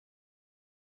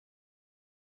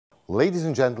Ladies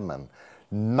and gentlemen,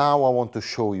 now I want to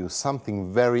show you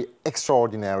something very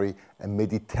extraordinary, a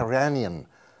Mediterranean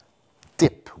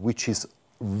dip, which is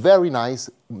very nice.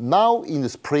 Now in the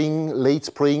spring, late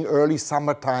spring, early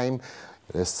summertime,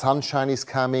 the sunshine is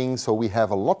coming, so we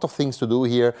have a lot of things to do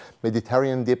here.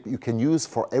 Mediterranean dip you can use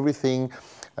for everything,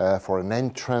 for an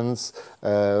entrance,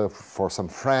 for some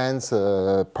friends,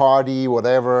 party,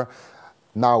 whatever.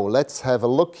 Now let's have a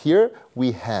look here.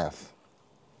 We have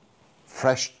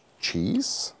fresh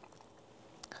cheese.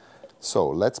 So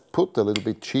let's put a little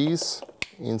bit cheese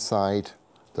inside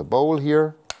the bowl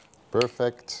here.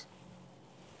 Perfect.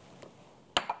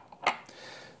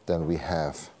 Then we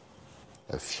have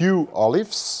a few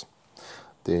olives.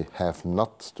 They have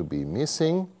not to be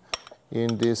missing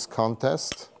in this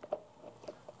contest.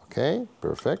 Okay,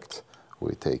 perfect.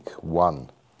 We take one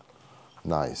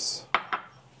nice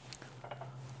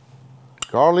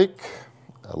garlic,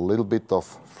 a little bit of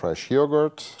fresh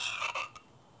yogurt.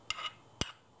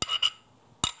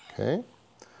 Okay,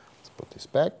 let's put this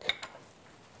back.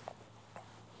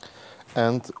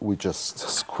 And we just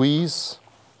squeeze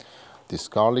this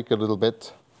garlic a little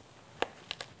bit,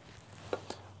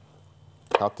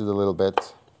 cut it a little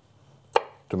bit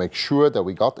to make sure that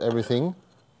we got everything.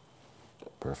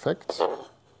 Perfect.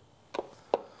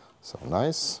 So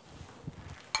nice.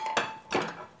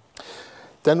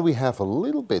 Then we have a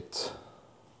little bit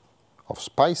of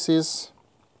spices,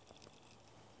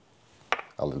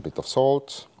 a little bit of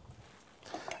salt,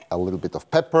 a little bit of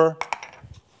pepper.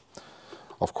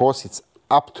 Of course, it's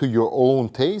up to your own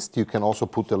taste. You can also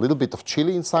put a little bit of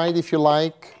chili inside if you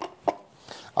like.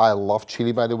 I love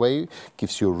chili, by the way.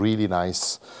 Gives you a really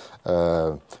nice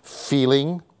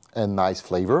feeling and nice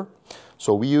flavor.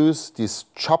 So we use this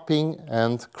chopping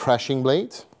and crushing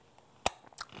blade.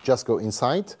 Just go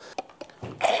inside.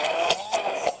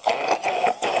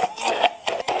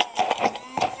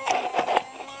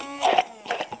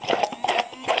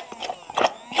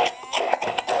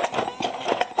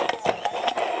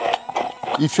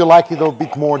 If you like it a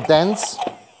bit more dense,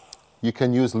 you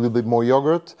can use a little bit more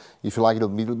yogurt. If you like it a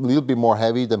little bit more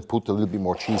heavy, then put a little bit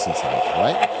more cheese inside,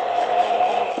 right?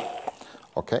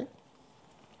 Okay.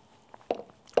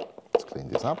 Let's clean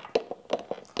this up.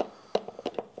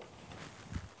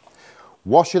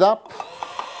 Wash it up.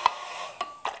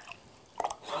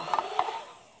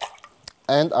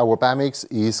 And our bamix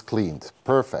is cleaned.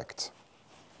 Perfect.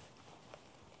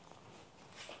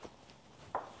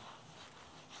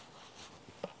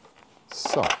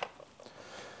 So,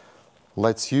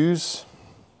 let's use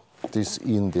this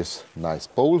in this nice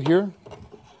bowl here.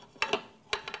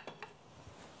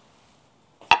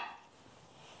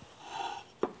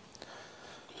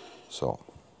 So,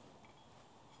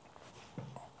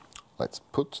 let's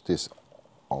put this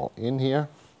all in here.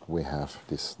 We have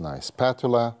this nice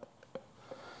spatula.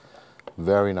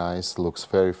 Very nice, looks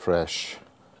very fresh.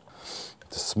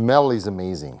 The smell is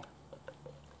amazing.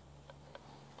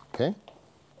 Okay.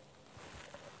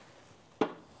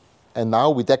 And now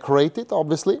we decorate it,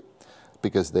 obviously,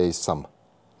 because there is some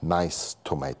nice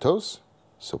tomatoes.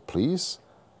 So please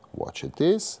watch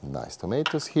this, nice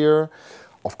tomatoes here.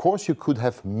 Of course, you could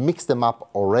have mixed them up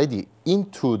already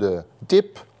into the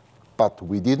dip, but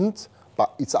we didn't.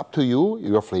 But it's up to you,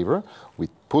 your flavor. We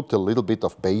put a little bit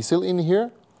of basil in here,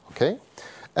 okay?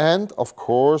 And of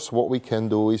course, what we can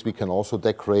do is we can also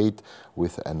decorate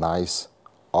with a nice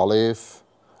olive,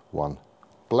 one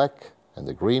black and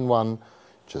a green one,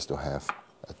 just to have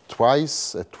a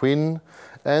twin,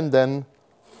 and then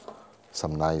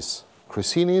some nice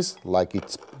cressinis like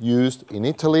it's used in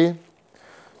Italy.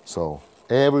 So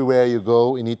everywhere you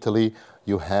go in Italy,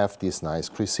 you have these nice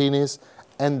cressinis,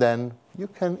 and then you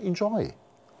can enjoy.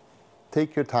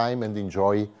 Take your time and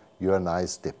enjoy your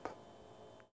nice dip.